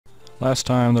Last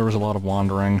time there was a lot of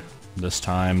wandering. This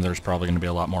time there's probably going to be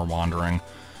a lot more wandering.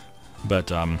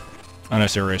 But on a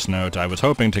serious note, I was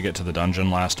hoping to get to the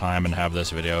dungeon last time and have this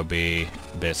video be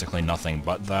basically nothing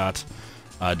but that.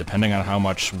 Depending on how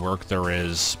much work there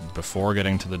is before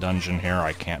getting to the dungeon here,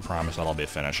 I can't promise that I'll be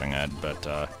finishing it, but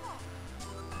I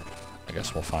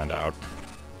guess we'll find out.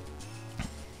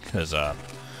 Because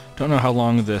don't know how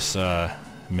long this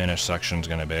Minish section's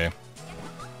going to be.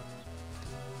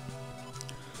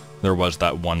 There was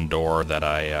that one door that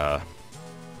I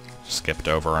skipped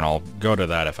over, and I'll go to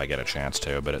that if I get a chance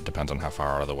to, but it depends on how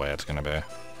far out of the way it's going to be.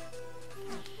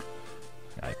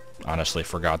 I honestly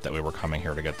forgot that we were coming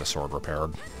here to get the sword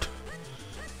repaired.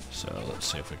 So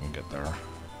let's see if we can get there.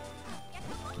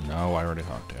 No, I already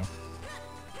talked to you.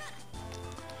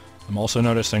 I'm also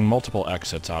noticing multiple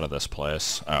exits out of this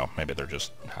place. Oh, maybe they're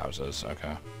just houses.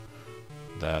 Okay.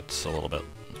 That's a little bit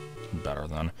better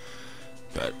then.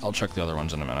 But I'll check the other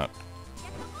ones in a minute.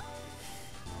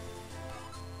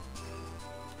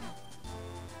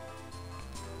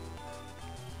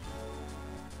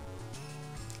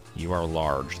 You are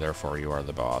large, therefore you are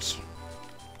the boss.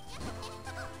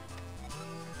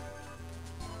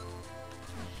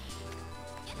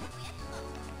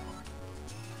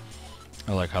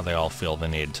 I like how they all feel the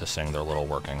need to sing their little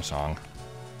working song.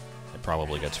 It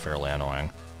probably gets fairly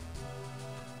annoying.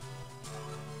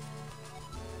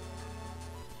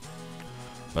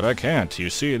 But I can't. You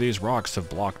see, these rocks have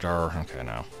blocked our... Okay,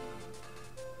 now.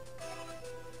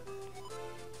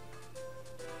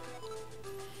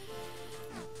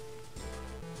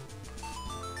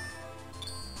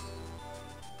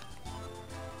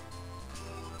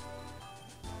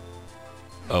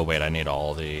 Oh, wait, I need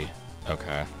all the...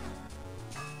 Okay.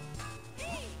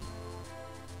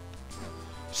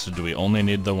 So do we only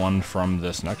need the one from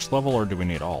this next level, or do we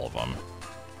need all of them?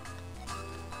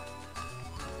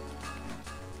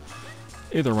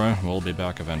 Either way, we'll be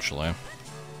back eventually.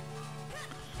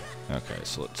 Okay,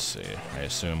 so let's see. I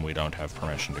assume we don't have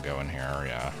permission to go in here,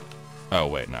 yeah. Oh,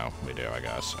 wait, no, we do, I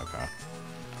guess. Okay.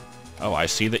 Oh, I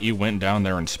see that you went down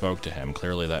there and spoke to him.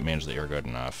 Clearly that means that you're good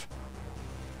enough.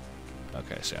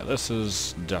 Okay, so yeah, this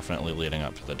is definitely leading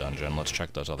up to the dungeon. Let's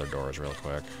check those other doors real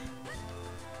quick.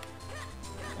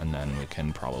 And then we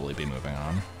can probably be moving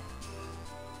on.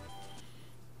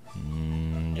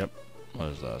 Yep. What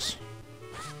is this?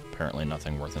 Apparently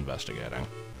nothing worth investigating.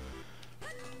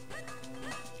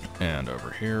 And over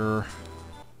here...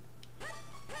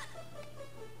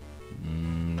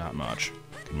 not much.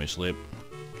 Can we sleep?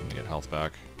 Can we get health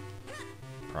back?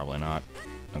 Probably not.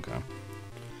 Okay.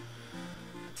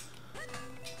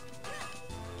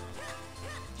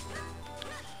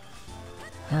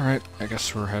 Alright, I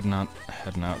guess we're heading out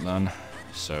then.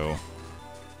 So,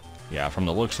 yeah, from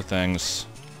the looks of things,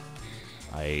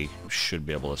 I should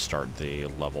be able to start the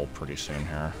level pretty soon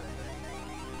here.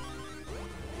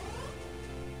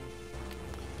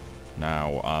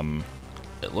 Now,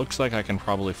 it looks like I can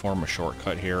probably form a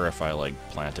shortcut here if I, like,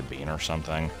 plant a bean or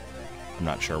something. I'm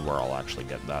not sure where I'll actually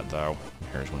get that, though.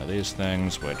 Here's one of these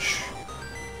things, which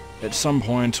at some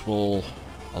point will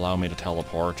allow me to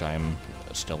teleport. I'm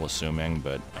still assuming,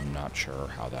 but I'm not sure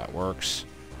how that works.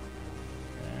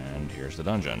 And here's the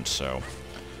dungeon. So,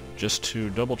 just to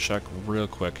double check real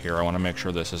quick here, I want to make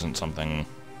sure this isn't something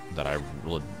that I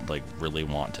really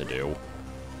want to do.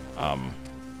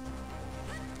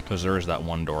 Because there is that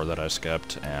one door that I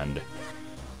skipped, and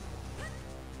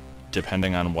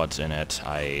depending on what's in it,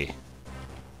 I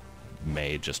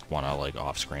may just want to, like,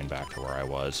 off-screen back to where I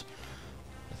was.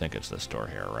 I think it's this door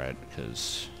here, right?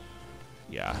 Because...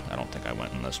 yeah, I don't think I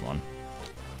went in this one.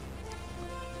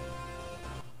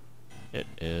 It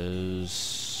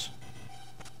is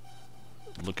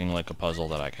looking like a puzzle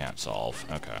that I can't solve.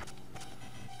 Okay.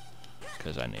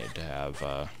 Because I need to have,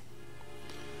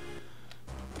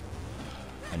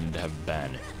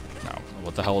 Ben. No,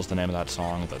 what the hell is the name of that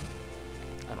song?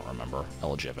 I don't remember.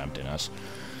 Elegy of Emptiness.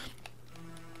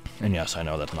 And yes, I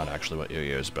know that's not actually what you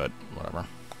use, but whatever.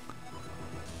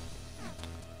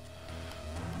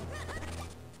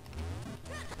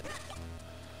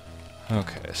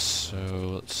 Okay, so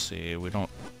let's see, we got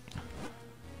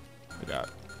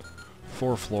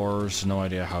 4 floors, no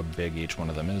idea how big each one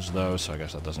of them is though, so I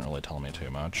guess that doesn't really tell me too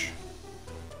much.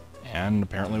 And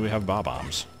apparently we have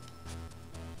bob-ombs.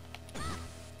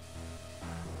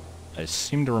 I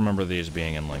seem to remember these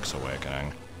being in Link's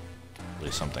Awakening, at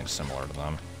least something similar to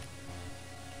them.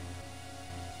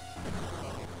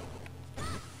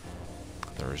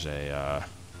 There's a,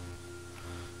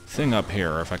 thing up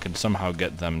here. If I could somehow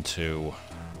get them to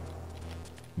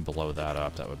blow that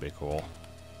up, that would be cool.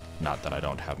 Not that I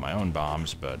don't have my own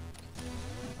bombs, but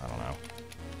I don't know.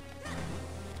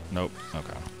 Nope.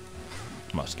 Okay.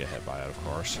 Must get hit by it, of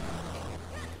course.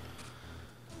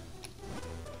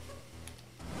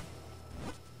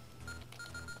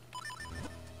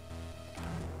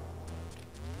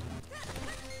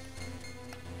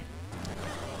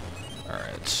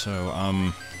 Alright,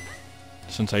 so,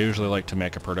 since I usually like to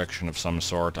make a prediction of some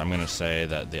sort, I'm gonna say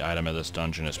that the item of this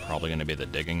dungeon is probably gonna be the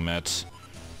digging mitts.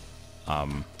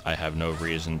 I have no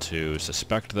reason to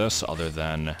suspect this other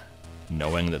than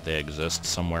knowing that they exist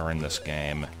somewhere in this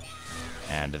game,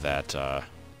 and that,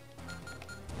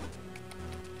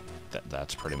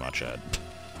 that's pretty much it.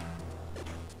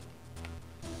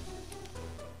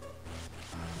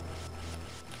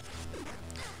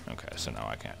 Okay, so now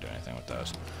I can't do anything with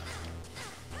those.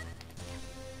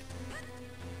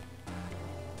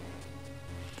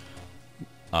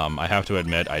 I have to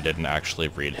admit, I didn't actually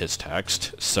read his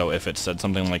text, so if it said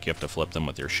something like you have to flip them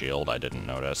with your shield, I didn't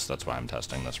notice. That's why I'm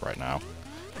testing this right now.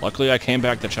 Luckily, I came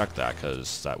back to check that,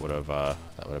 because that would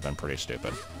have been pretty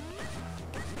stupid.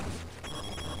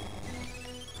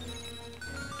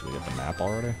 Do we get the map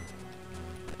already?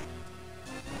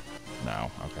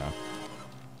 No, okay.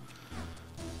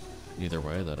 Either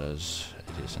way, that is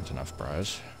a decent enough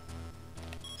prize.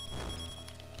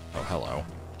 Oh, hello.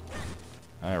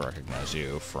 I recognize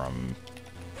you from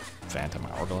Phantom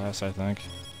Hourglass, I think.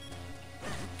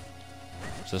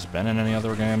 Has this been in any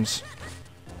other games?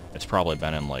 It's probably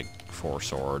been in, like, Four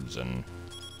Swords and...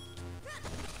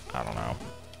 I don't know.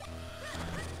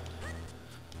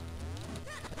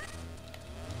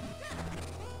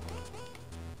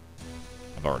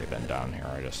 I've already been down here,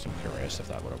 I just am curious if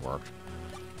that would have worked.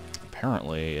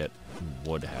 Apparently it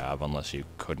would have, unless you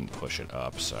couldn't push it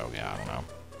up, so yeah, I don't know.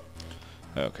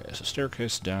 Okay, so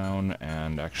staircase down,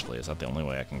 and actually, is that the only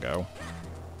way I can go?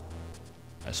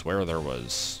 I swear there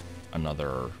was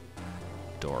another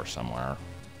door somewhere.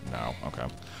 No, okay.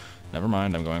 Never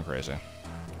mind, I'm going crazy.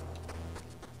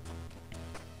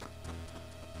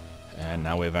 And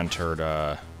now we've entered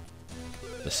the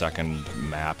second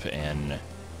map in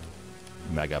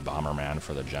Mega Bomberman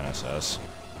for the Genesis.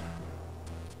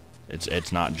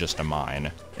 It's not just a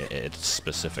mine, it's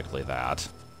specifically that.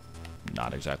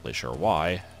 Not exactly sure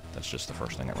why. That's just the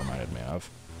first thing it reminded me of.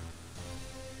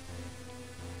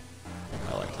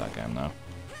 I liked that game, though.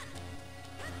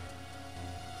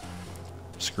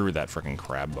 Screw that freaking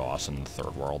crab boss in the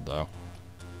third world, though.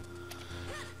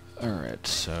 Alright,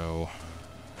 so...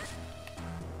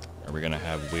 Are we gonna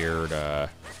have weird,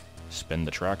 spin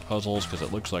the track puzzles? Because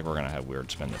it looks like we're gonna have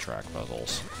weird spin the track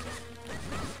puzzles.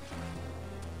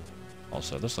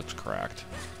 Also, this looks cracked.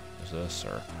 Is this,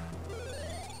 or...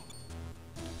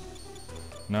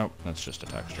 Nope, that's just a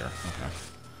texture. Okay.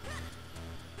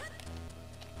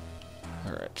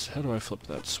 Alright, so how do I flip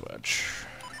that switch?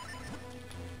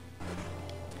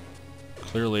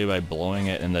 Clearly by blowing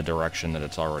it in the direction that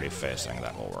it's already facing,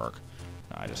 that will work.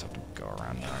 No, I just have to go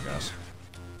around there, I guess.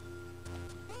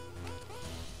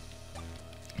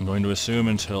 I'm going to assume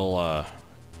until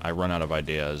I run out of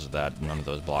ideas that none of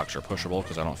those blocks are pushable,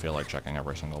 because I don't feel like checking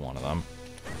every single one of them.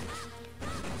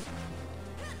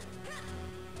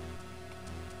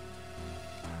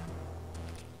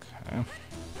 Okay.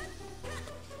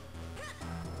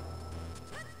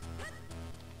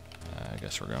 I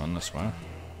guess we're going this way.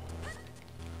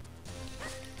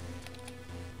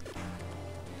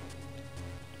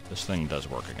 This thing does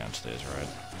work against these, right?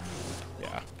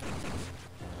 Yeah.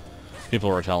 People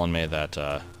were telling me that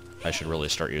I should really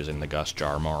start using the Gust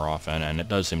Jar more often, and it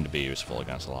does seem to be useful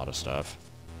against a lot of stuff.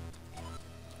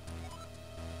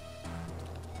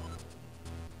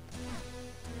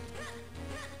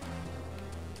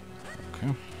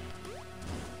 Okay.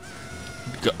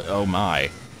 Oh my.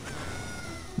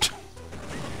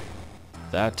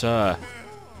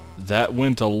 That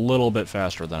went a little bit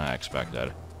faster than I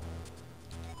expected.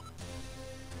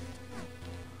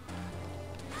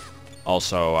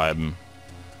 Also, I'm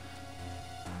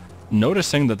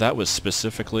noticing that that was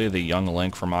specifically the young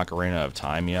Link from Ocarina of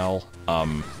Time yell.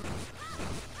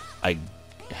 I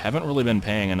haven't really been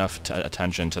paying enough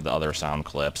attention to the other sound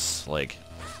clips. Like,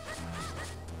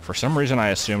 for some reason I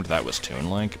assumed that was Toon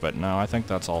Link, but no, I think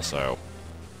that's also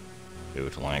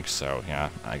Oot Link, so yeah,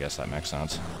 I guess that makes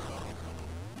sense.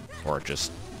 Or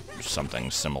just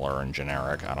something similar and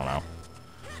generic, I don't know.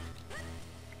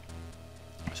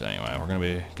 So anyway, we're going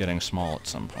to be getting small at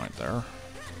some point there.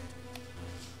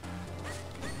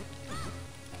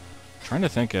 Trying to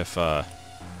think if,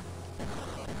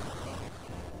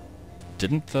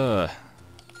 didn't the,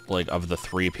 like, of the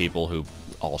 3 people who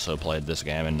also played this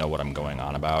game and know what I'm going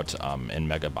on about, in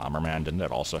Mega Bomberman, didn't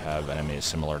it also have enemies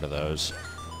similar to those?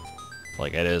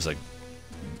 Like, it is a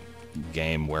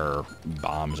game where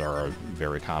bombs are a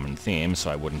very common theme, so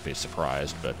I wouldn't be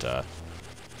surprised, but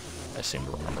I seem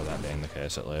to remember that being the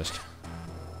case, at least.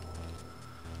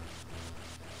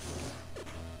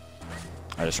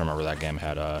 I just remember that game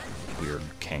had weird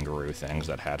kangaroo things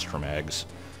that hatched from eggs,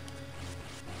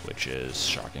 which is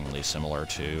shockingly similar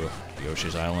to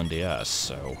Yoshi's Island DS,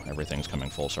 so everything's coming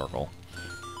full circle.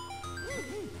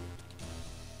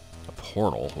 A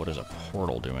portal? What is a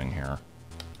portal doing here?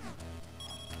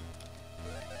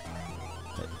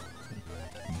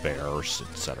 Bears,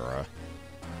 etc.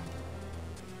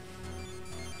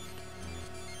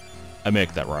 I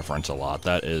make that reference a lot.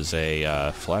 That is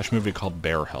a Flash movie called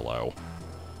Bear Hello.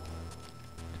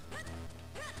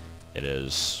 It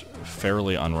is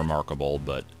fairly unremarkable,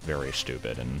 but very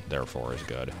stupid, and therefore is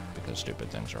good, because stupid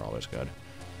things are always good.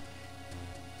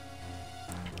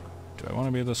 Do I want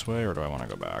to be this way, or do I want to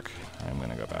go back? I'm going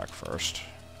to go back first.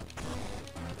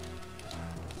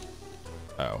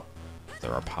 Oh.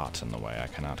 There are pots in the way. I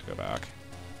cannot go back.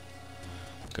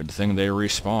 Good thing they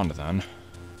respawned, then.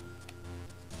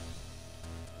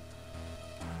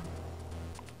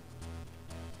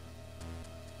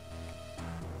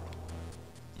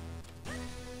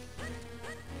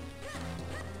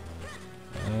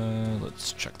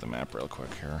 Let's check the map real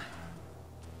quick here.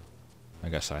 I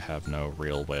guess I have no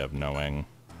real way of knowing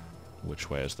which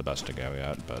way is the best to go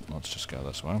yet, but let's just go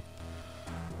this way.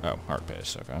 Oh, heart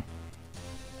pace, okay.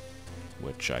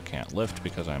 Which I can't lift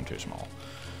because I'm too small.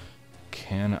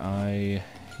 Can I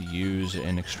use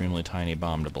an extremely tiny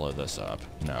bomb to blow this up?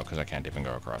 No, because I can't even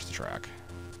go across the track.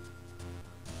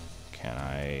 Can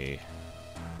I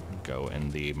go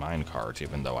in the minecart,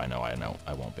 even though I know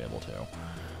I won't be able to?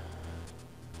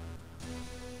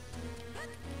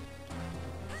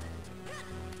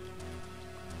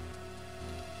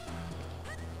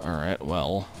 Alright,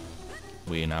 well,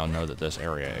 we now know that this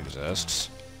area exists.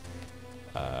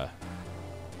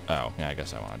 Oh, yeah, I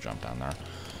guess I want to jump down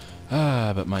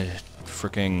there. But my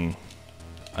freaking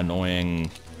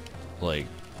annoying, like,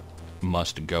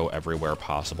 must go everywhere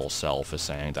possible self is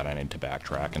saying that I need to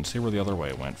backtrack and see where the other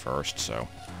way went first, so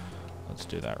let's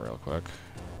do that real quick.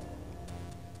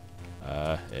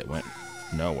 It went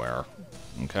nowhere.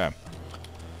 Okay.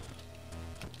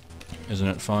 Isn't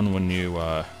it fun when you,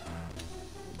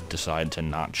 decide to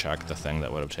not check the thing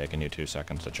that would have taken you 2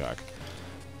 seconds to check?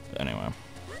 Anyway.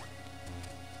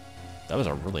 That was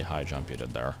a really high jump you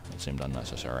did there. It seemed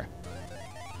unnecessary.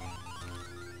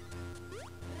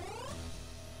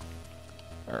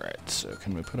 Alright, so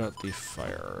can we put out the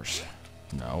fires?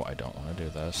 No, I don't want to do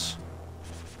this.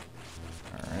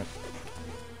 Alright.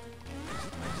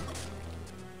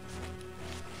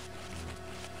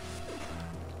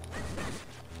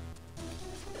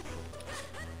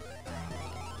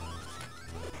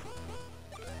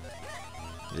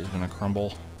 Are these gonna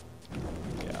crumble?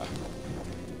 Yeah.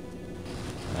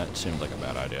 That seemed like a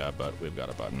bad idea, but we've got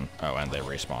a button. Oh, and they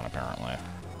respawn, apparently.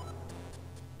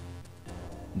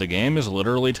 The game is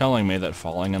literally telling me that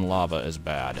falling in lava is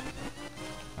bad.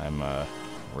 I'm,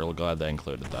 real glad they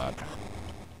included that.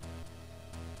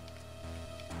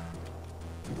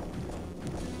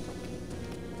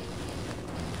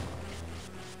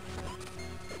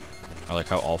 I like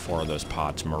how all 4 of those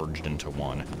pots merged into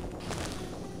one.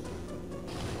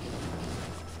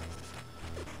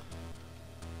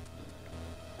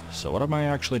 So what am I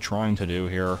actually trying to do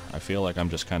here? I feel like I'm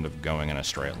just kind of going in a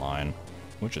straight line,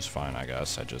 which is fine, I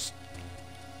guess.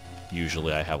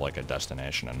 Usually I have like a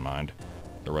destination in mind.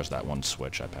 There was that one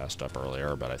switch I passed up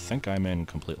earlier, but I think I'm in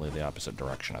completely the opposite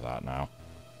direction of that now.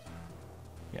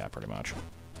 Yeah, pretty much.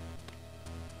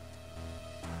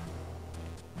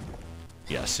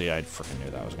 Yeah, see, I freaking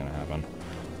knew that was gonna happen.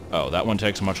 Oh, that one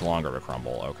takes much longer to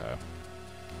crumble, okay.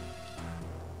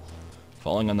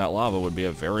 Falling in that lava would be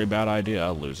a very bad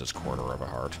idea. Loses quarter of a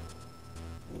heart.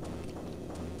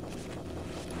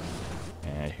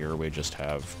 And here we just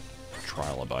have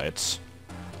trilobites.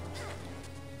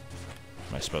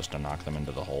 Am I supposed to knock them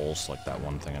into the holes like that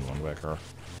one thing in Wind Waker?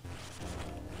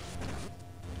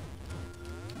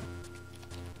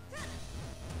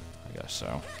 I guess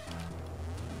so.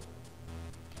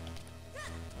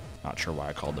 Not sure why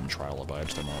I called them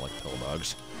trilobites. They're more like pill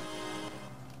bugs.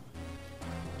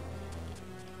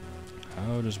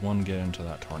 How does one get into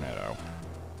that tornado?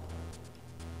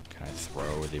 Can I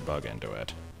throw the bug into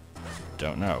it?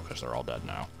 Don't know, because they're all dead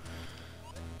now.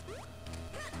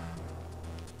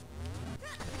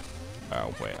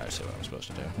 Oh, wait, I see what I'm supposed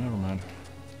to do. Never mind.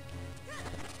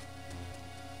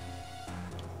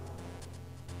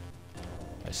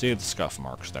 I see the scuff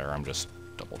marks there, I'm just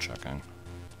double checking.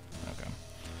 Okay.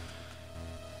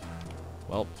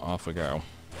 Well, off we go.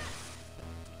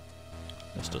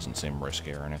 This doesn't seem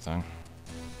risky or anything.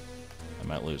 I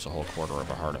might lose a whole quarter of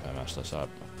a heart if I mess this up.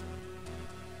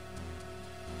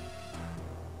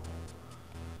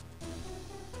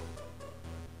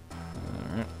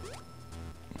 Alright.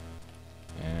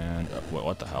 And...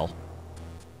 what the hell?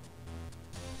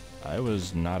 I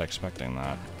was not expecting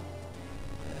that.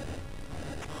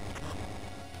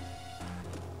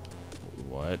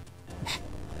 What?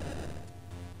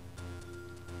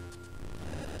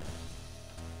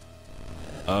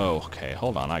 Oh, okay,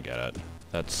 hold on, I get it.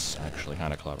 That's actually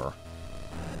kind of clever.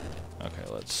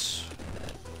 Okay, let's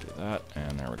do that,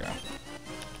 and there we go.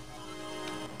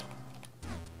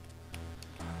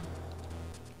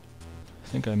 I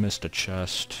think I missed a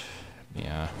chest.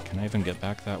 Yeah, can I even get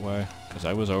back that way? Because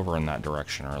I was over in that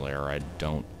direction earlier. I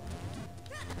don't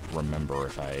remember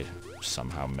if I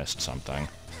somehow missed something.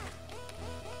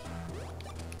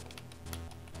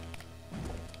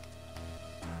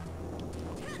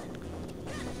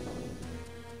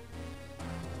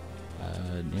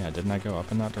 Yeah, didn't I go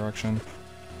up in that direction?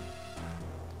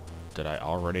 Did I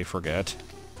already forget?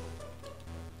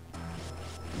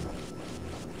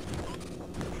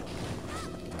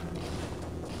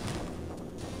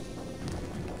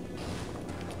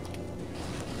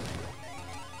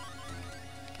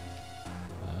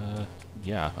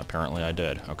 Yeah, apparently I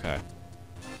did. Okay.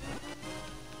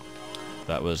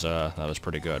 That was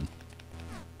pretty good.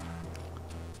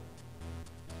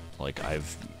 Like,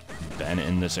 I've been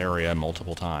in this area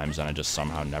multiple times, and I just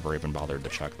somehow never even bothered to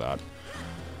check that.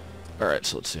 Alright,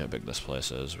 so let's see how big this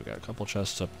place is. We got a couple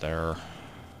chests up there.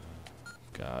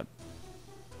 Got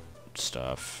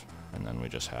stuff. And then we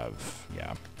just have,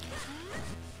 yeah.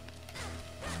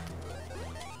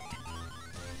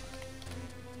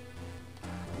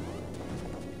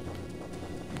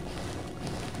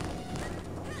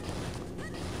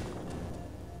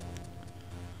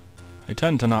 I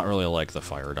tend to not really like the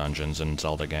fire dungeons in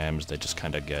Zelda games. They just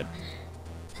kind of get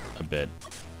a bit,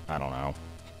 I don't know.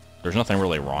 There's nothing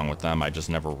really wrong with them. I just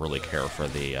never really care for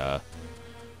the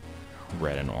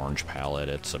red and orange palette.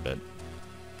 It's a bit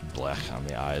blech on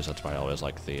the eyes. That's why I always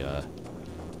like the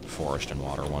forest and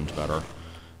water ones better.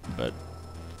 But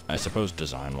I suppose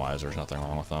design-wise, there's nothing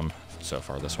wrong with them. So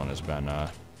far, this one has been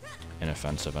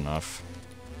inoffensive enough.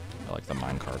 I like the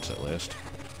minecarts at least.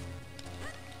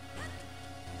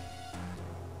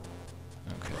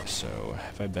 So,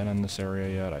 have I been in this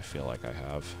area yet? I feel like I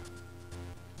have.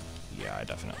 Yeah, I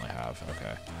definitely have.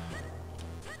 Okay.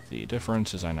 The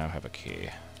difference is I now have a key.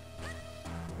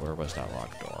 Where was that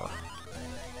locked door?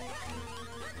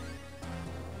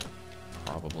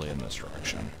 Probably in this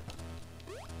direction.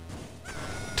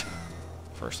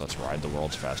 First, let's ride the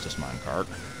world's fastest minecart.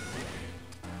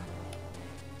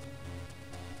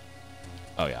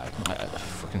 Oh yeah, I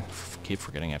freaking keep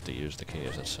forgetting I have to use the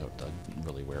keys. That's so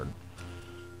really weird.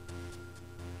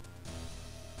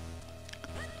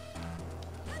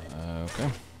 Okay,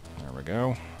 there we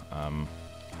go. I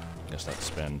guess that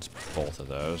spins both of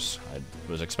those. I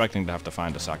was expecting to have to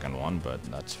find a second one, but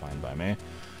that's fine by me.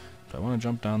 Do I want to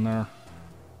jump down there?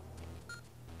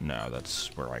 No,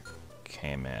 that's where I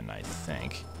came in, I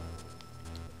think.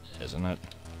 Isn't it?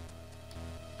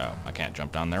 Oh, I can't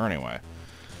jump down there anyway.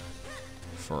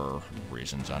 For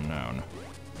reasons unknown.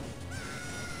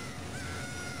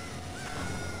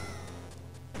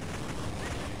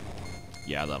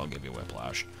 Yeah, that'll give you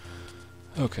whiplash.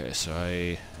 Okay, so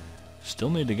I still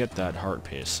need to get that heart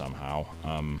piece somehow.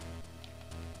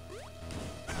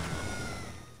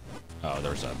 Oh,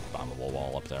 there's a bombable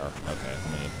wall up there. Okay,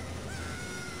 let me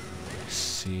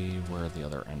see where the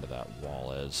other end of that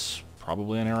wall is.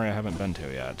 Probably an area I haven't been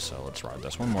to yet, so let's ride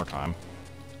this one more time.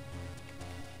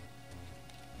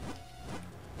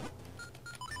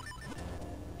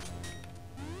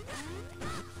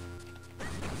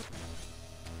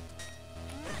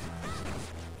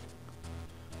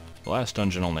 The last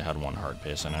dungeon only had one heart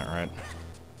piece in it, right?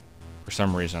 For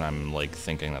some reason I'm like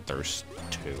thinking that there's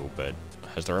two, but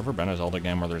has there ever been a Zelda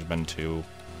game where there's been two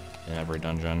in every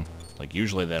dungeon? Like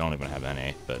usually they don't even have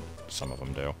any, but some of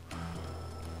them do.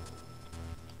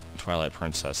 Twilight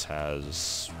Princess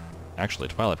has... Actually,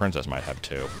 Twilight Princess might have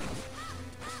two.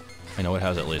 I know it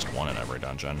has at least one in every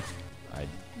dungeon. I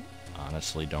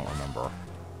honestly don't remember.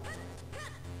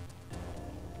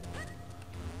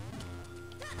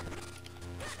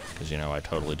 Because, you know, I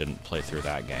totally didn't play through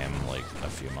that game, like, a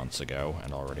few months ago,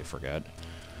 and already forget.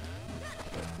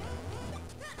 But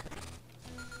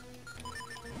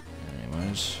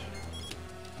anyways.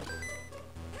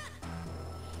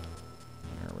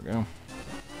 There we go.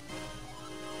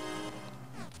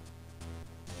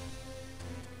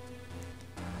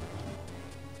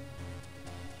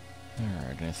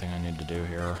 Alright, anything I need to do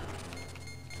here?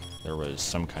 there was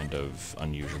some kind of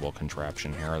unusual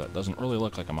contraption here that doesn't really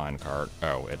look like a minecart.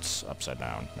 Oh, it's upside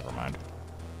down. Never mind.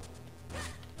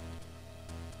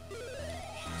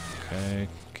 Okay,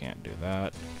 can't do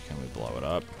that. Can we blow it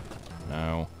up?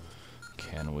 No.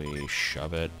 Can we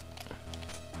shove it?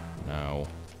 No.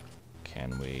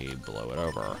 Can we blow it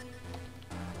over?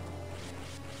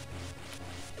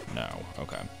 No.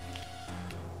 Okay.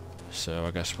 So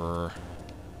I guess we're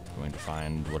going to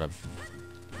find what I've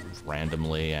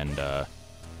randomly and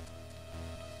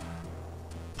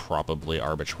probably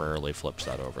arbitrarily flips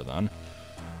that over then.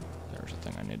 There's a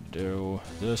thing I need to do.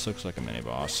 This looks like a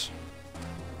mini-boss.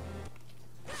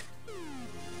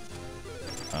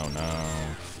 Oh no.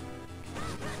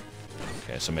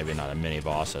 Okay, so maybe not a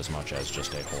mini-boss as much as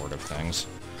just a horde of things,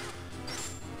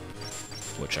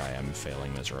 which I am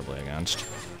failing miserably against.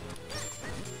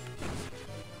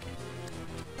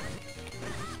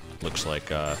 Looks like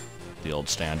the old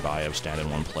standby of stand in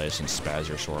one place and spaz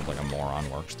your sword like a moron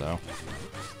works, though.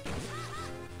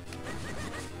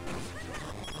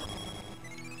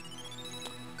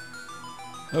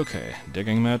 Okay,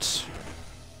 digging mitts.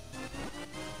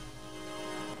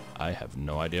 I have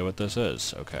no idea what this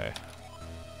is. Okay.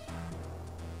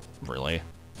 Really?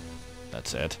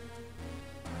 That's it?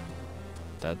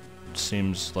 That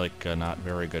seems like a not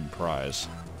very good prize.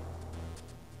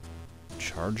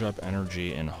 Charge up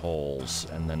energy in holes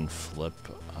and then flip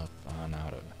up on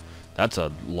out of it. That's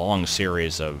a long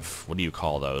series of... what do you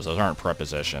call those? Those aren't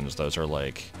prepositions. Those are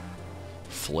like...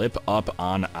 flip up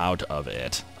on out of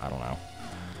it. I don't know.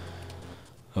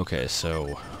 Okay,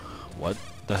 so... what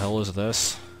the hell is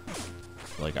this?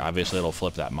 Like, obviously it'll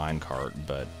flip that minecart,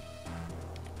 but...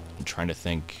 I'm trying to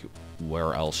think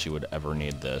where else you would ever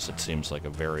need this. It seems like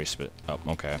a very oh,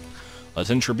 okay. Let's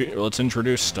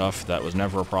introduce stuff that was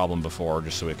never a problem before,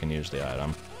 just so we can use the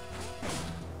item.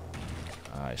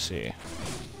 I see.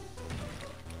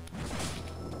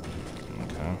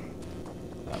 Okay.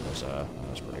 That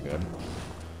was pretty good.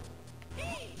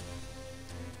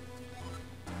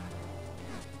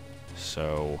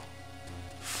 So,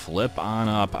 flip on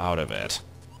up out of it.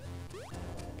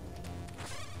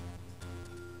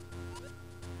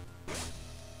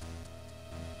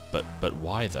 But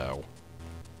why though?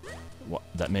 What,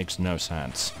 that makes no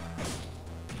sense.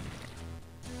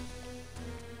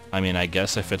 I mean, I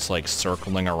guess if it's like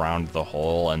circling around the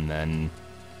hole and then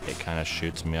it kind of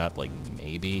shoots me up, like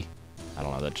maybe? I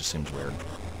don't know, that just seems weird.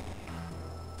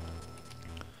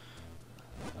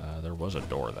 There was a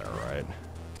door there, right?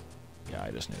 Yeah,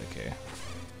 I just need a key.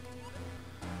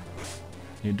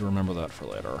 Need to remember that for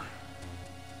later.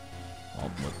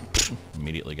 I'll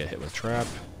immediately get hit with trap.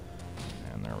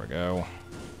 And there we go.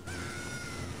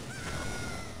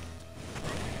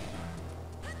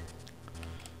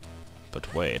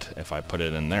 But wait, if I put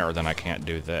it in there, then I can't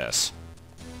do this.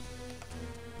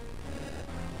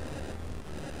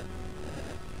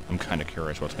 I'm kind of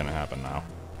curious what's going to happen now.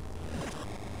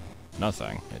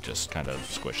 Nothing. It just kind of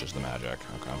squishes the magic.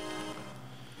 Okay.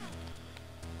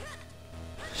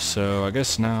 So I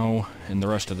guess now, in the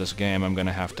rest of this game, I'm going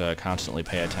to have to constantly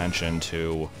pay attention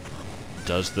to...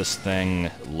 does this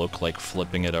thing look like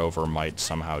flipping it over might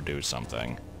somehow do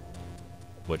something?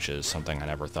 Which is something I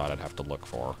never thought I'd have to look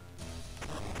for.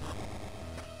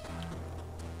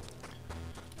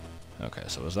 Okay,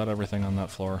 so is that everything on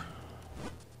that floor?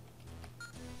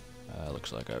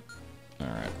 Looks like it.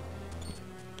 Alright.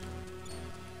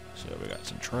 So we got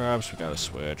some traps, we got a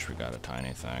switch, we got a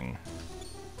tiny thing.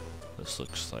 This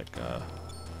looks like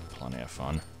plenty of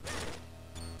fun.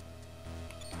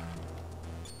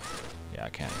 Yeah, I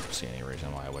can't see any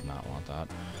reason why I would not want that.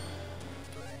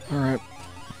 Alright.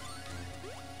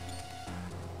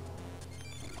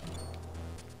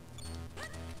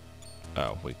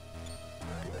 Oh, we...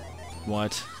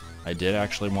 what? I did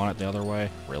actually want it the other way?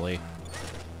 Really?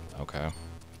 Okay.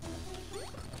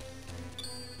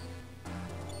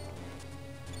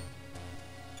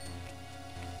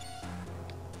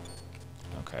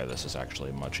 Okay, this is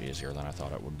actually much easier than I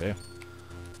thought it would be.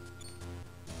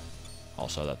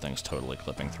 Also, that thing's totally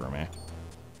clipping through me.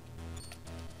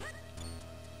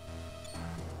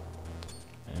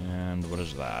 And what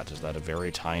is that? Is that a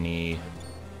very tiny,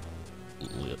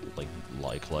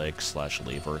 like slash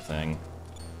lever thing?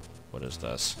 What is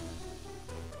this?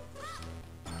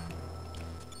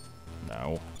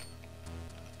 No.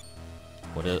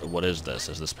 What is this?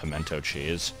 Is this pimento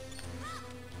cheese?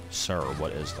 Sir,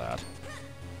 what is that?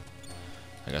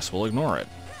 I guess we'll ignore it.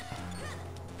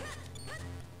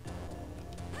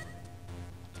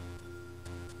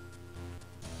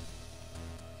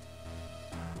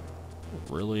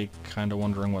 Really kind of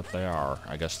wondering what they are.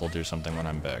 I guess they'll do something when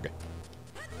I'm big.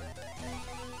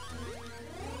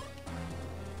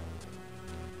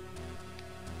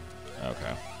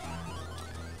 Okay.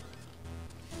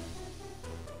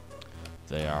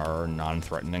 They are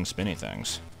non-threatening spinny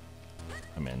things.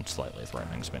 I mean, slightly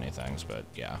threatening spinny things, but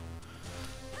yeah.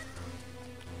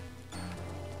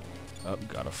 Oh,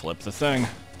 gotta flip the thing.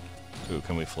 Ooh,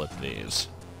 can we flip these?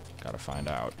 Gotta find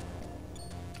out.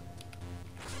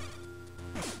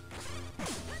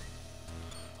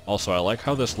 Also, I like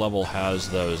how this level has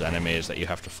those enemies that you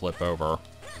have to flip over.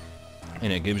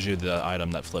 And it gives you the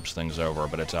item that flips things over,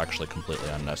 but it's actually completely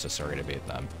unnecessary to beat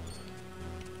them.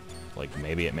 Like,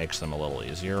 maybe it makes them a little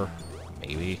easier?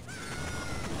 Maybe.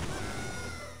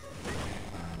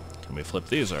 Can we flip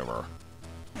these over?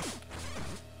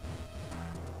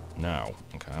 No.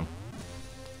 Okay.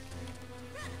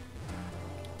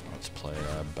 Let's play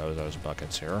Bozo's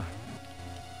Buckets here.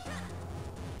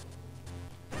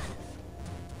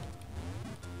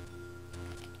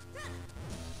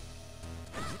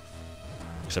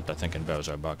 Except I think in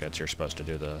Bozo Buckets you're supposed to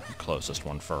do the closest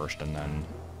one first and then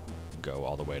go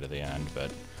all the way to the end, but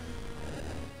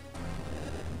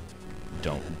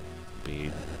don't be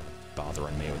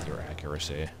bothering me with your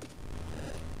accuracy.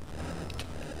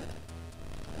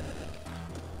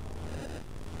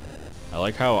 I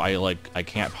like how I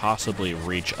can't possibly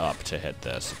reach up to hit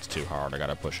this. It's too hard. I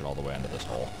gotta push it all the way into this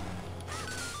hole.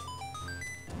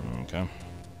 Okay.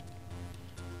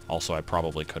 Also, I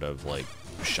probably could have, like,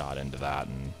 shot into that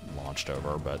and launched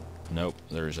over, but nope.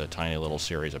 There's a tiny little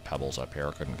series of pebbles up here.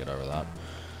 Couldn't get over that.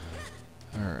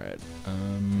 Alright.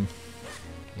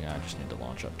 Yeah, I just need to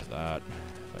launch up to that.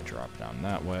 If I drop down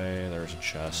that way, there's a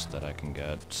chest that I can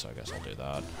get, so I guess I'll do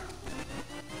that.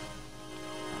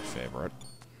 My favorite.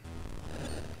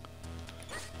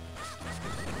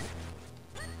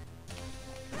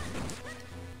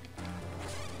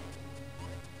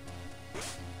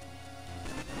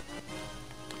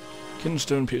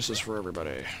 Kinstone pieces for everybody.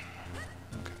 Okay.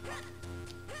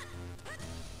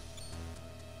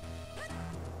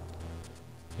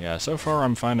 Yeah, so far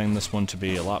I'm finding this one to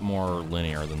be a lot more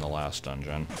linear than the last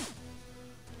dungeon.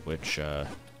 Which, in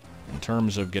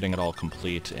terms of getting it all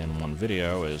complete in one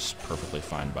video, is perfectly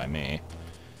fine by me.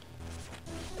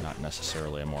 Not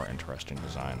necessarily a more interesting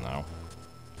design, though.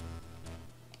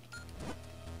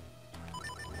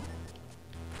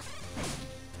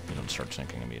 You don't start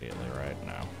sinking immediately, right?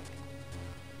 No.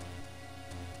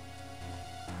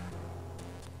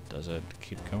 Does it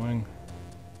keep going?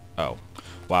 Oh.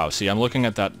 Wow, see, I'm looking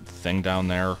at that thing down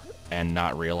there and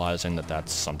not realizing that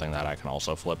that's something that I can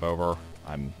also flip over.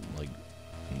 I'm, like,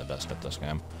 the best at this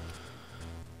game.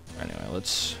 Anyway,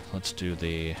 let's do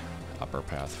the upper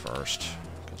path first,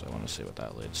 because I want to see what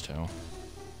that leads to.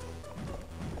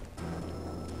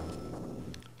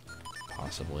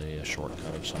 Possibly a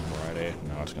shortcut of some variety.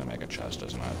 No, it's going to make a chest,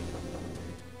 isn't it?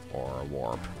 Or a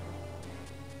warp.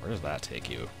 Where does that take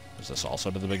you? Is this also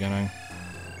to the beginning?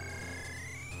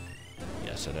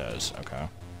 Yes, it is. Okay.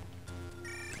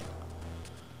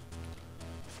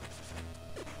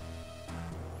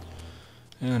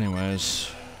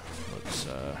 Anyways, let's,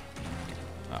 oh,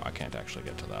 I can't actually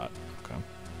get to that. Okay.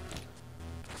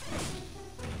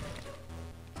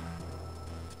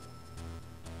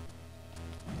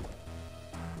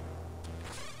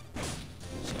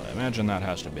 So I imagine that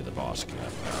has to be the boss key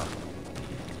up there.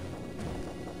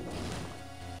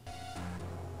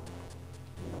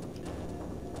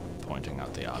 Pointing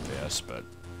out the obvious, but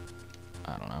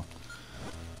I don't know.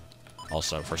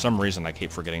 Also, for some reason I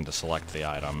keep forgetting to select the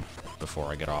item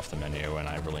before I get off the menu, and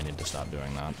I really need to stop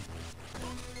doing that.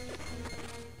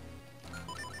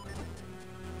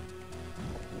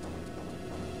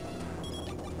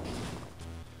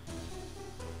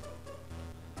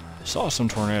 I saw some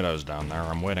tornadoes down there.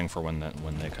 I'm waiting for when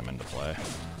they come into play.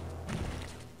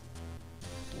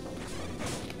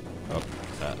 Oh,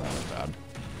 that was bad.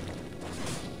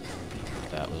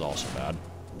 That was also bad.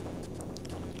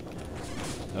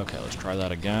 Okay, let's try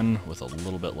that again with a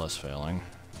little bit less failing.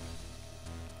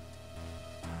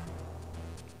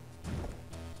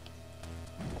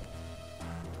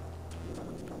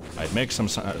 I'd make some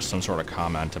sort of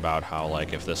comment about how,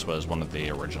 like, if this was one of the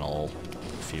original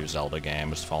few Zelda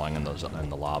games, falling in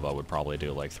the lava would probably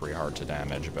do like 3 hearts of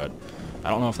damage, but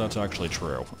I don't know if that's actually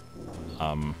true.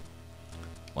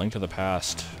 Link to the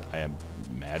Past, I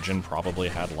imagine, probably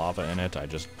had lava in it. I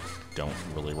just don't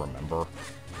really remember.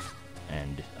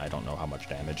 And I don't know how much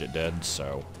damage it did,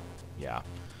 so yeah.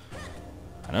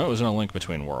 I know it was in A Link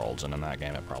Between Worlds, and in that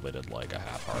game it probably did like a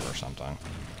half heart or something.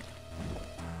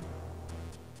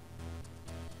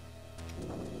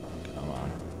 Come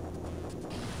on.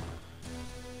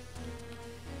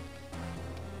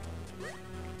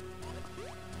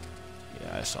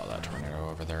 Yeah, I saw that tornado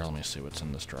over there. Let me see what's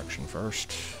in this direction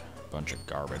first. Bunch of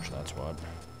garbage, that's what.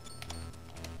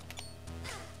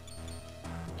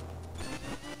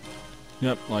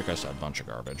 Yep, like I said, bunch of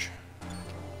garbage.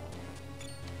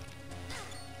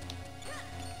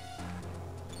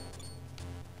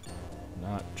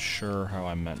 Not sure how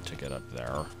I meant to get up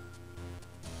there.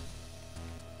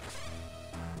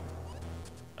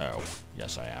 Oh,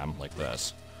 yes I am, like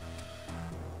this.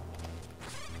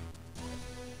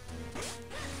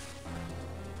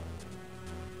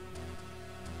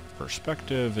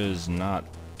 Perspective is not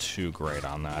too great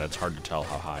on that. It's hard to tell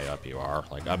how high up you are.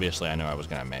 Like, obviously I knew I was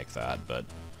going to make that, but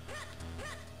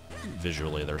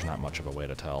visually there's not much of a way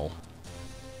to tell.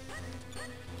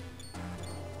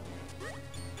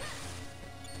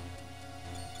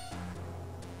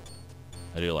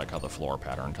 I do like how the floor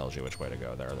pattern tells you which way to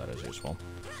go there. That is useful.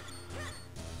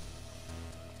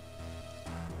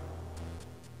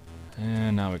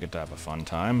 And now we get to have a fun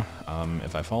time.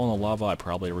 If I fall in the lava, I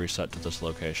probably reset to this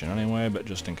location anyway, but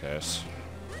just in case.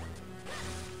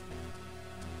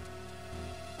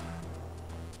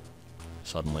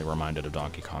 Suddenly reminded of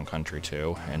Donkey Kong Country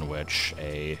 2, in which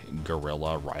a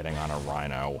gorilla riding on a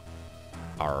rhino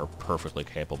are perfectly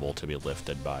capable to be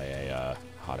lifted by a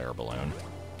hot air balloon.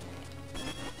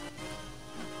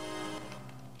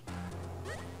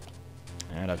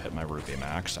 And I've hit my rupee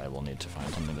max. I will need to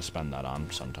find something to spend that on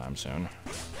sometime soon.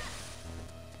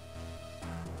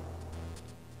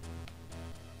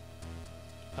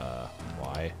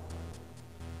 Why?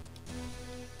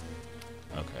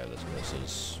 Okay, this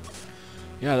is...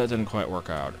 Yeah, that didn't quite work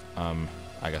out.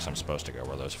 I guess I'm supposed to go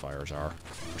where those fires are.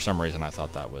 For some reason, I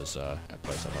thought that was a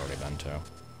place I've already been to.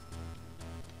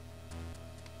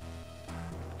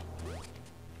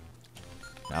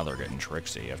 Now they're getting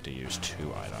tricksy. You have to use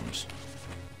 2 items.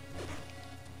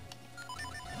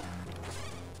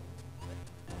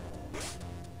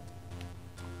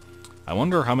 I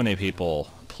wonder how many people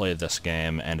play this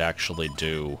game and actually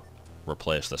do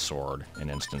replace the sword in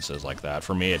instances like that.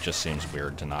 For me, it just seems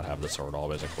weird to not have the sword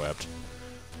always equipped.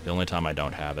 The only time I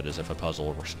don't have it is if a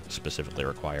puzzle specifically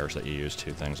requires that you use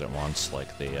 2 things at once,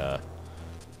 like the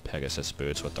Pegasus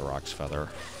boots with the Rock's Feather.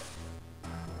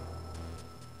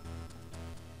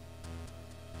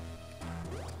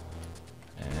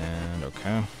 And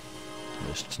okay, at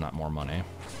least it's not more money.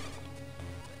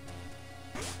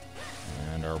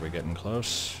 And are we getting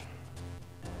close?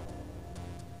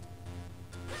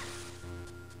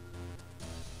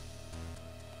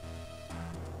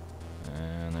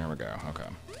 And there we go, okay.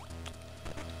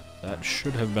 That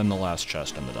should have been the last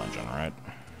chest in the dungeon, right?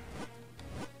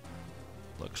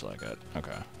 Looks like it,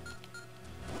 okay.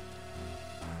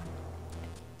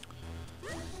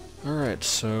 Alright,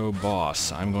 so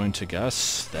boss, I'm going to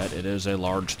guess that it is a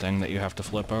large thing that you have to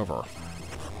flip over.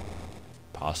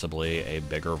 Possibly a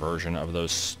bigger version of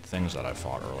those things that I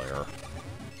fought earlier.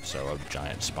 So a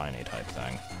giant spiny type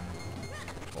thing.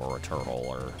 Or a turtle,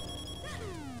 or...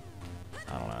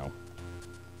 I don't know.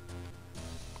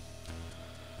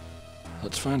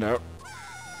 Let's find out.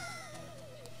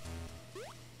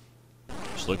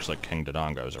 This looks like King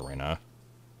Dodongo's arena.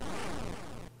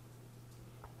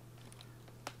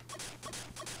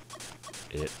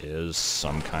 It is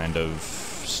some kind of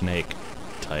snake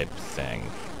type thing.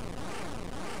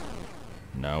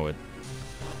 No,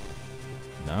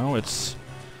 it's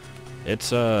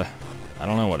a... I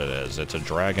don't know what it is. It's a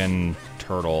dragon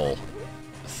turtle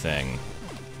thing.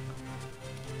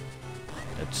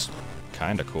 It's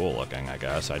kinda cool looking, I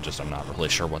guess. I'm not really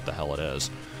sure what the hell it is.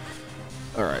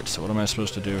 Alright, so what am I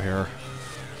supposed to do here?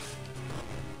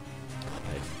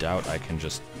 I doubt I can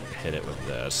just hit it with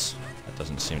this. That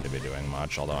doesn't seem to be doing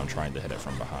much, although I'm trying to hit it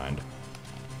from behind.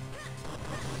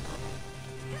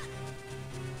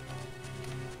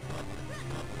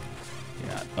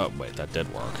 Yeah, oh wait, that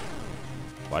did work.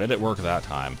 Why did it work that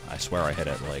time? I swear I hit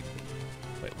it like...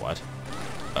 Wait, what?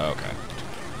 Oh, okay.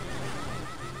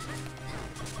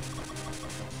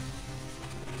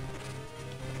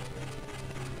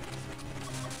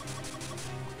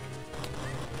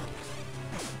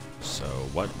 So,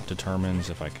 what determines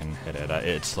if I can hit it?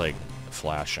 It's like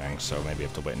flashing, so maybe I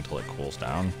have to wait until it cools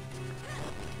down.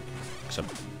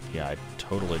 Except, yeah, I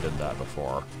totally did that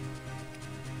before.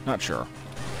 Not sure.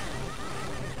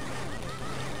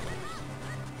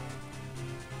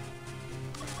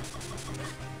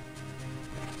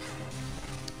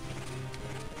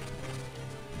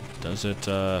 Does it,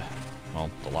 well,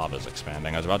 the lava's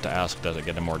expanding. I was about to ask, does it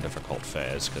get a more difficult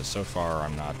phase? Because so far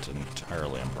I'm not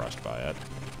entirely impressed by it.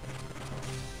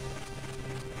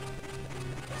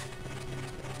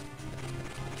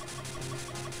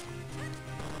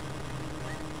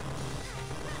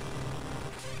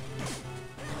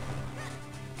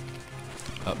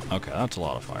 Oh, Okay, that's a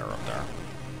lot of fire up there.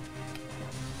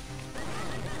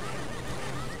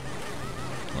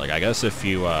 Like, I guess if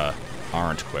you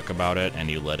aren't quick about it and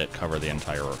you let it cover the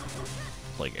entire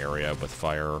like area with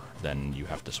fire, then you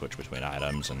have to switch between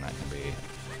items, and that can be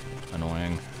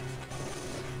annoying.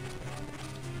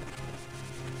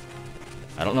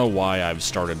 I don't know why I've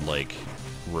started like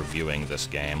reviewing this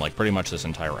game. Like, pretty much this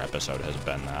entire episode has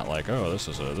been that, like, oh, this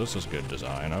is good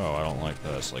design. Oh, I don't like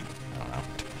this. Like, I don't know.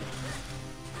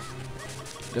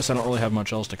 Guess I don't really have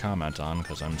much else to comment on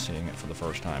because I'm seeing it for the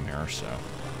first time here, so.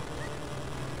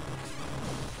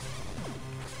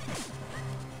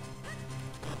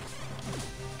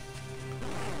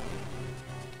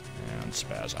 And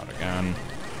spaz out again.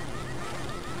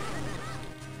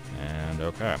 And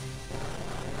okay.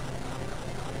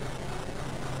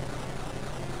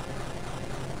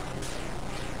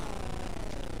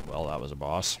 Well, that was a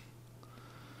boss.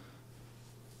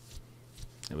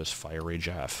 It was Fiery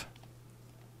Jeff.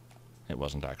 It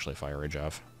wasn't actually Fiery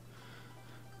Jeff.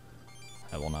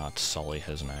 I will not sully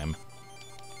his name.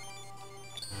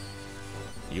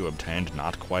 You obtained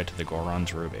not quite the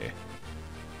Goron's Ruby.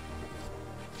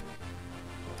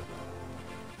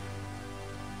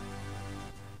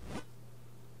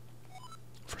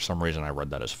 For some reason I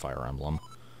read that as Fire Emblem.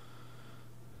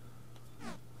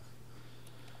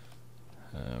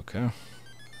 Okay.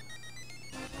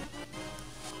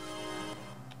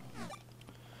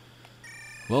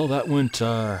 Well, that went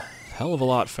hell of a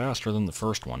lot faster than the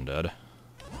first one did.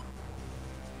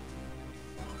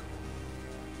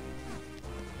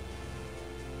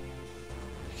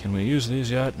 Can we use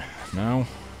these yet? No?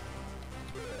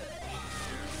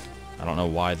 I don't know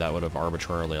why that would have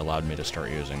arbitrarily allowed me to start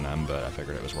using them, but I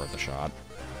figured it was worth a shot.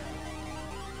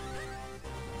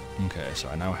 Okay, so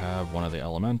I now have one of the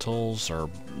elementals, or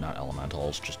not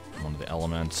elementals, just one of the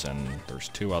elements, and there's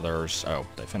two others. Oh,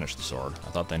 they finished the sword.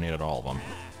 I thought they needed all of them.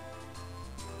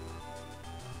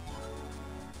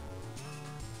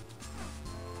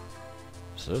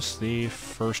 Is this the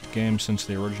first game since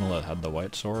the original that had the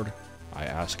white sword? I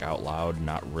ask out loud,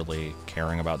 not really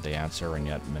caring about the answer, and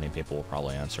yet many people will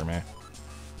probably answer me.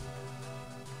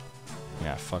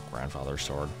 Yeah, fuck grandfather's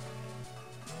sword.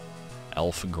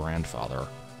 Elf grandfather.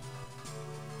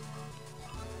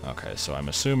 Okay, so I'm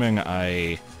assuming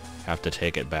I have to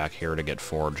take it back here to get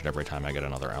forged every time I get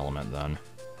another element then.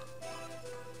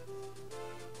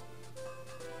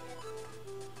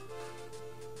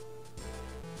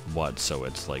 What, so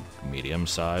it's like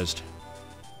medium-sized?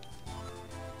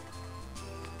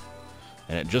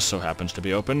 And it just so happens to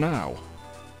be open now.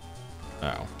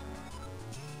 Oh.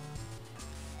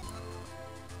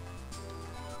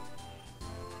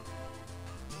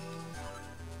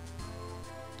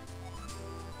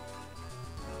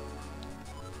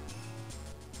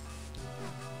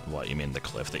 What, you mean the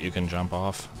cliff that you can jump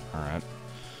off? Alright.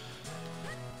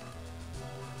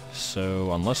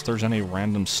 So, unless there's any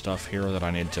random stuff here that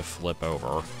I need to flip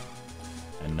over...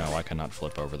 And no, I cannot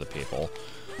flip over the people.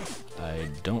 I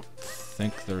don't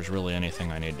think there's really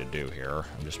anything I need to do here.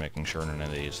 I'm just making sure none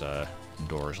of these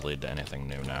doors lead to anything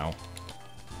new now.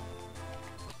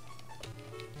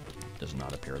 Does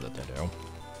not appear that they do.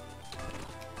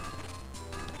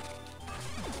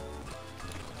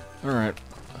 Alright,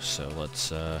 so let's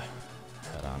head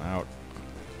on out.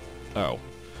 Oh,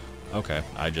 okay.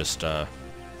 I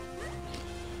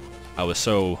was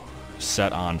so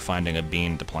set on finding a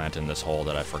bean to plant in this hole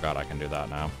that I forgot I can do that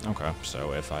now. Okay,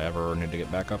 so if I ever need to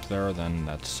get back up there, then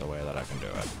that's a way that I can do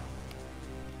it.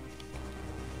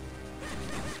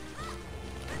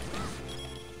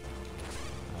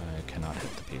 I cannot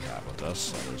hit the P-pad with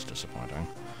this. That is disappointing.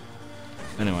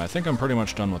 Anyway, I think I'm pretty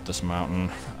much done with this mountain.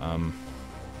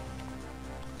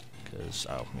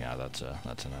 Oh, yeah, that's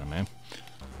an enemy.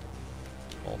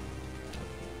 Well,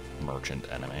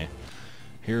 merchant enemy.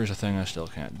 Here's a thing I still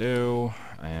can't do,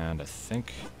 and I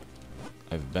think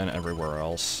I've been everywhere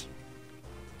else.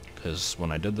 Because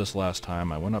when I did this last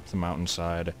time, I went up the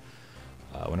mountainside,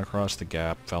 went across the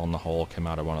gap, fell in the hole, came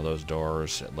out of one of those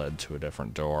doors, it led to a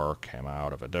different door, came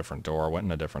out of a different door, went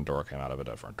in a different door, came out of a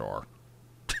different door.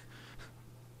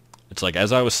 It's like,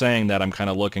 as I was saying that, I'm kind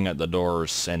of looking at the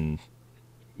doors and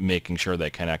making sure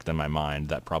they connect in my mind.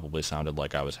 That probably sounded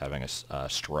like I was having a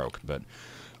stroke, but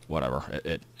whatever.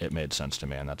 It made sense to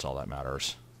me, and that's all that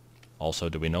matters. Also,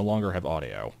 do we no longer have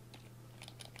audio?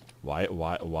 Why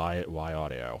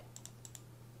audio?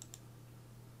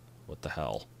 What the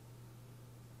hell?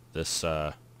 This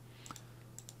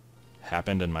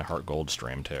happened in my Heart Gold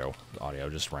stream too. The audio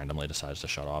just randomly decides to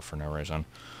shut off for no reason.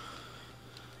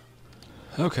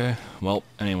 Okay, well,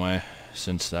 anyway,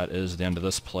 since that is the end of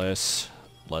this place,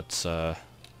 let's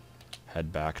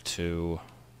head back to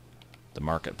the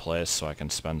marketplace so I can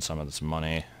spend some of this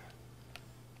money.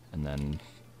 And then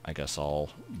I guess I'll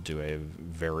do a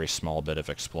very small bit of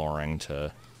exploring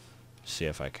to see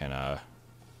if I can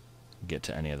get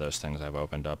to any of those things I've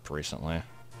opened up recently.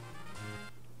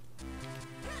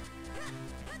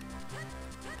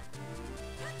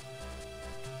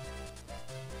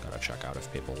 Gotta check out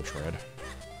if people will trade.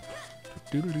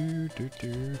 Do you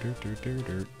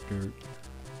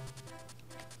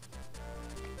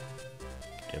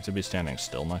have to be standing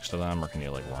still next to them, or can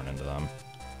you, like, run into them?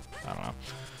 I don't know.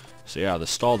 So yeah, the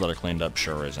stall that I cleaned up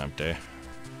sure is empty.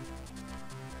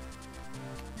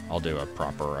 I'll do a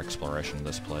proper exploration of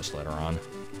this place later on.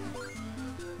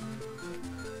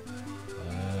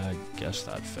 I guess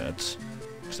that fits.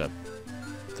 Except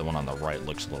the one on the right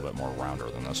looks a little bit more rounder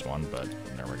than this one, but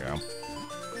there we go.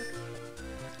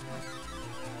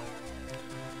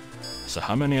 So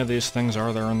how many of these things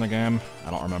are there in the game?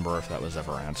 I don't remember if that was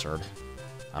ever answered.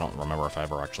 I don't remember if I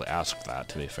ever actually asked that,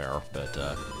 to be fair, but,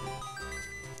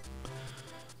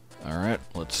 alright,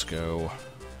 let's go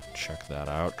check that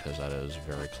out, because that is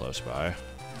very close by.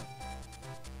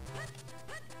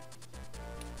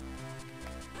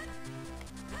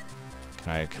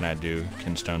 Can I do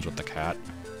kinstones with the cat?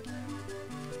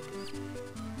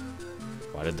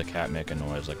 Why did the cat make a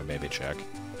noise like a baby chick?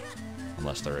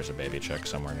 Unless there is a baby chick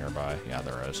somewhere nearby. Yeah,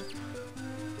 there is.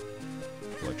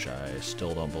 Which I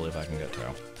still don't believe I can get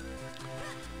to.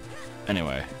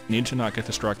 Anyway, need to not get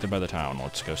distracted by the town.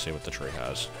 Let's go see what the tree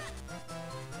has.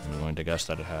 I'm going to guess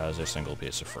that it has a single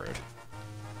piece of fruit.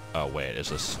 Oh, wait, is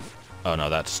this... Oh,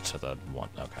 no, that's to the one...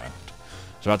 Okay. I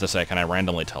was about to say, can I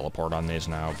randomly teleport on these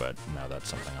now? But no, that's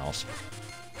something else.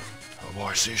 Oh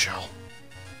boy, seashell.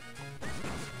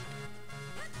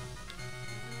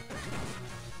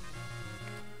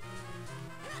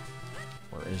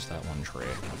 Where is that one tree?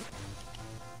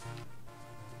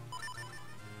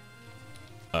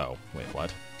 Oh, wait,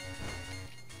 what?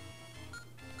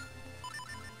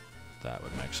 That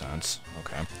would make sense.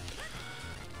 Okay.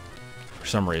 For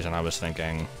some reason, I was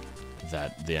thinking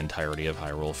that the entirety of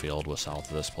Hyrule Field was south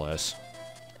of this place.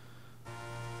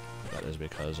 That is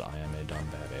because I am a dumb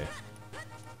baby.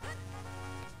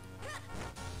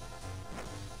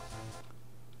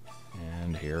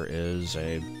 And here is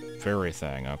a fairy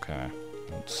thing. Okay.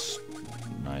 That's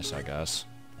nice, I guess.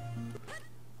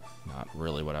 Not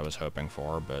really what I was hoping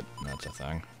for, but that's a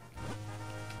thing.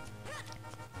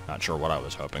 Not sure what I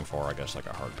was hoping for, I guess like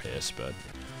a heart piece, but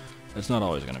it's not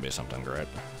always going to be something great.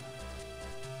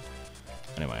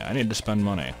 Anyway, I need to spend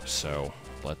money, so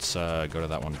let's go to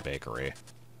that one bakery.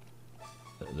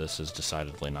 This is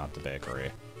decidedly not the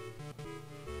bakery.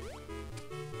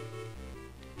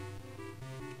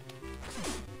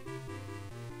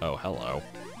 Oh, hello.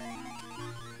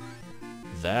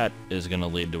 That is going to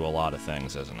lead to a lot of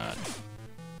things, isn't it?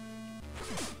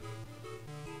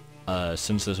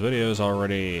 Since this video is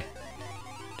already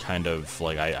kind of,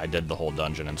 like, I did the whole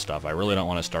dungeon and stuff, I really don't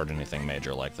want to start anything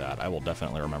major like that. I will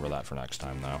definitely remember that for next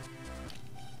time, though.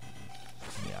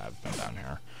 Yeah, I've been down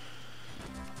here.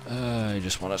 I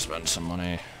just want to spend some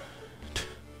money.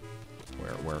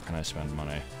 Where can I spend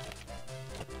money?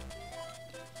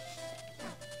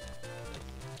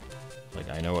 Like,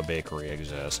 I know a bakery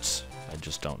exists. I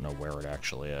just don't know where it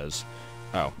actually is.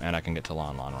 Oh, and I can get to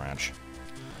Lon Lon Ranch.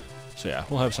 So yeah,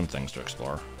 we'll have some things to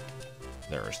explore.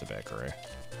 There is the bakery.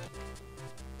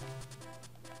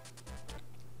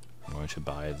 I'm going to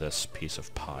buy this piece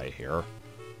of pie here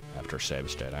after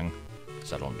save stating,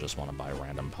 because I don't just want to buy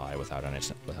random pie without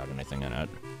anything in it.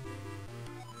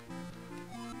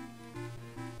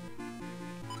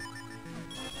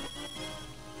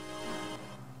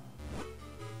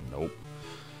 Nope.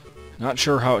 Not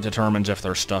sure how it determines if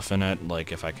there's stuff in it,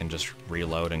 like if I can just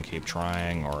reload and keep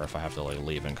trying, or if I have to like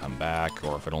leave and come back,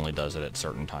 or if it only does it at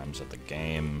certain times of the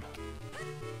game.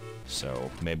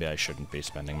 So maybe I shouldn't be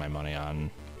spending my money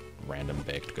on random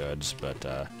baked goods,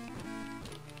 but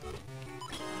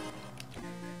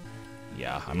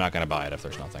yeah, I'm not gonna buy it if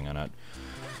there's nothing in it.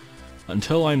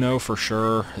 Until I know for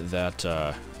sure that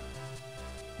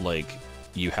like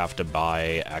you have to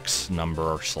buy X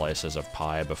number of slices of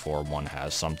pie before one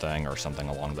has something, or something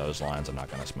along those lines, I'm not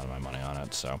going to spend my money on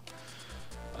it, so...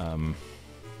 I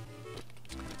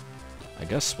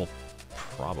guess we'll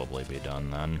probably be done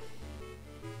then.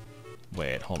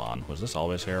 Wait, hold on. Was this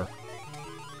always here?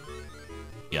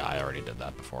 Yeah, I already did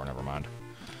that before, never mind.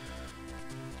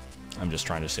 I'm just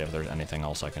trying to see if there's anything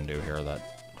else I can do here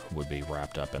that would be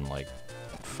wrapped up in, like,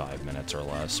 5 minutes or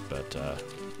less, but,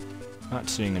 not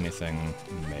seeing anything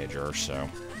major, so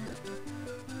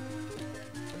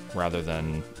rather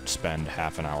than spend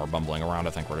half an hour bumbling around, I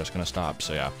think we're just going to stop.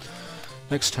 So yeah,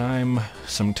 Next time,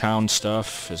 some town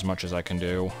stuff, as much as I can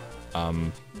do.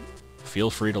 Feel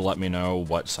free to let me know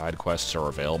what side quests are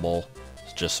available,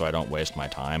 just so I don't waste my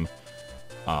time.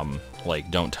 Like,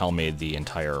 don't tell me the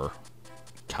entire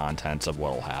contents of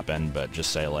what will happen, but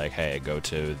just say, like, hey, go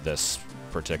to this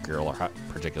particular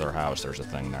house, there's a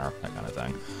thing there, that kind of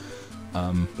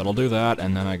thing. But I'll do that,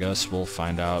 and then I guess we'll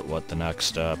find out what the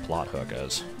next plot hook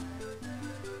is.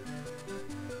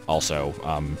 Also,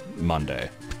 Monday,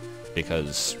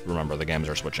 because remember, the games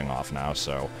are switching off now,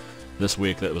 so this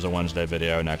week it was a Wednesday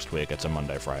video, next week it's a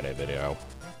Monday, Friday video.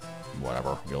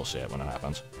 Whatever, you'll see it when it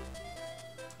happens.